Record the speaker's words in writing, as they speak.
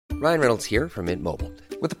Ryan Reynolds here from Mint Mobile.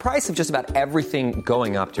 With the price of just about everything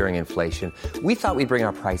going up during inflation, we thought we'd bring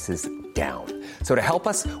our prices down. So to help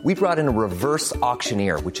us, we brought in a reverse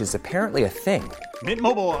auctioneer, which is apparently a thing. Mint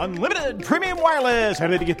Mobile Unlimited Premium Wireless. How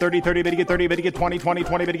to get 30, 30, bit to get 30, bit to get 20, 20,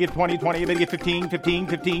 20, bit to get 20, 20, bit to get 15, 15,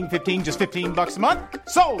 15, 15, just $15 a month?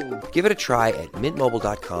 Sold! Give it a try at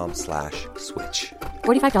mintmobile.com/switch.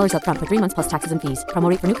 $45 up front for 3 months plus taxes and fees. Promo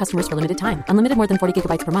rate for new customers for limited time. Unlimited more than 40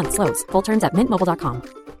 gigabytes per month. Slows full terms at mintmobile.com.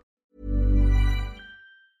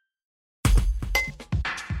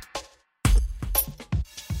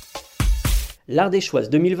 L'Ardéchoise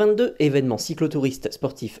 2022, événement cyclotouriste,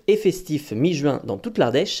 sportif et festif mi-juin dans toute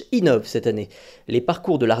l'Ardèche, innove cette année. Les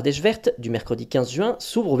parcours de l'Ardèche verte, du mercredi 15 juin,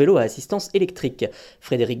 s'ouvrent au vélo à assistance électrique.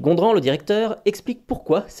 Frédéric Gondran, le directeur, explique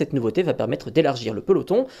pourquoi cette nouveauté va permettre d'élargir le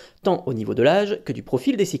peloton, tant au niveau de l'âge que du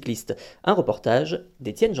profil des cyclistes. Un reportage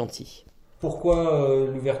d'Étienne Gentil. Pourquoi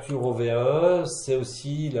l'ouverture au VAE? C'est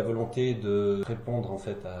aussi la volonté de répondre en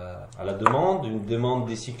fait à la demande, une demande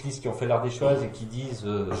des cyclistes qui ont fait l'Ardéchoise et qui disent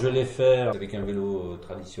je l'ai fait avec un vélo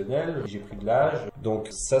traditionnel, j'ai pris de l'âge. Donc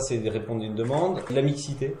ça c'est répondre à une demande. La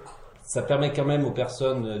mixité, ça permet quand même aux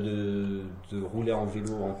personnes de rouler en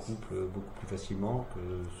vélo en couple beaucoup plus facilement, que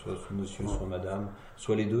soit monsieur, soit madame,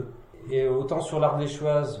 soit les deux. Et autant sur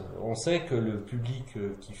l'Ardéchoise, on sait que le public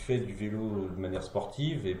qui fait du vélo de manière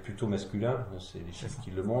sportive est plutôt masculin, c'est les chiffres qui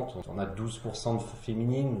le montrent. On a 12% de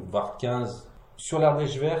féminines, voire 15%. Sur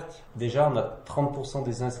l'Ardèche verte, déjà on a 30%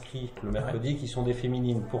 des inscrits le mercredi qui sont des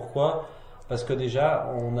féminines. Pourquoi ? Parce que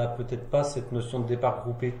déjà on n'a peut-être pas cette notion de départ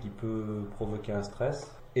groupé qui peut provoquer un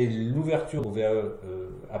stress. Et l'ouverture au VAE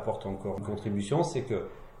apporte encore une contribution, c'est que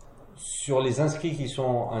sur les inscrits qui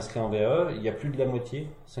sont inscrits en VAE, il y a plus de la moitié,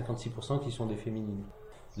 56% qui sont des féminines.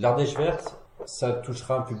 L'Ardèche verte, ça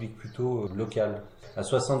touchera un public plutôt local. À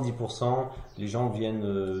 70%, les gens viennent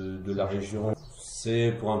de la région.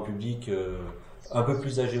 C'est pour un public un peu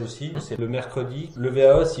plus âgé aussi. C'est le mercredi. Le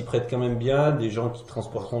VAE s'y prête quand même bien. Des gens qui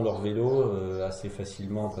transporteront leur vélo assez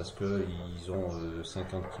facilement parce qu'ils ont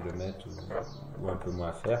 50 km ou un peu moins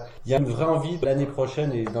à faire. Il y a une vraie envie l'année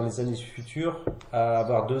prochaine et dans les années futures à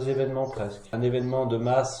avoir 2 événements presque. Un événement de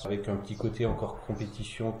masse avec un petit côté encore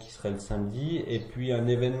compétition qui serait le samedi et puis un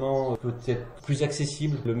événement peut-être plus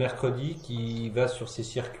accessible le mercredi qui va sur ces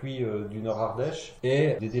circuits du Nord Ardèche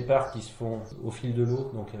et des départs qui se font au fil de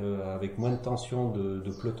l'eau donc avec moins de tension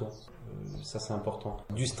de peloton. Ça c'est important.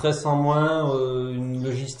 Du stress en moins, une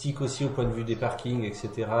logistique aussi au point de vue des parkings, etc.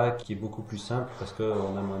 qui est beaucoup plus simple parce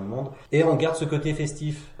qu'on a moins de monde. Et on garde ce côté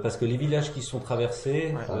festif parce que les villages qui sont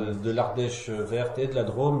traversés de l'Ardèche verte et de la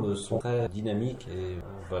Drôme sont très dynamiques et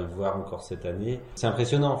on va le voir encore cette année. C'est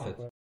impressionnant en fait.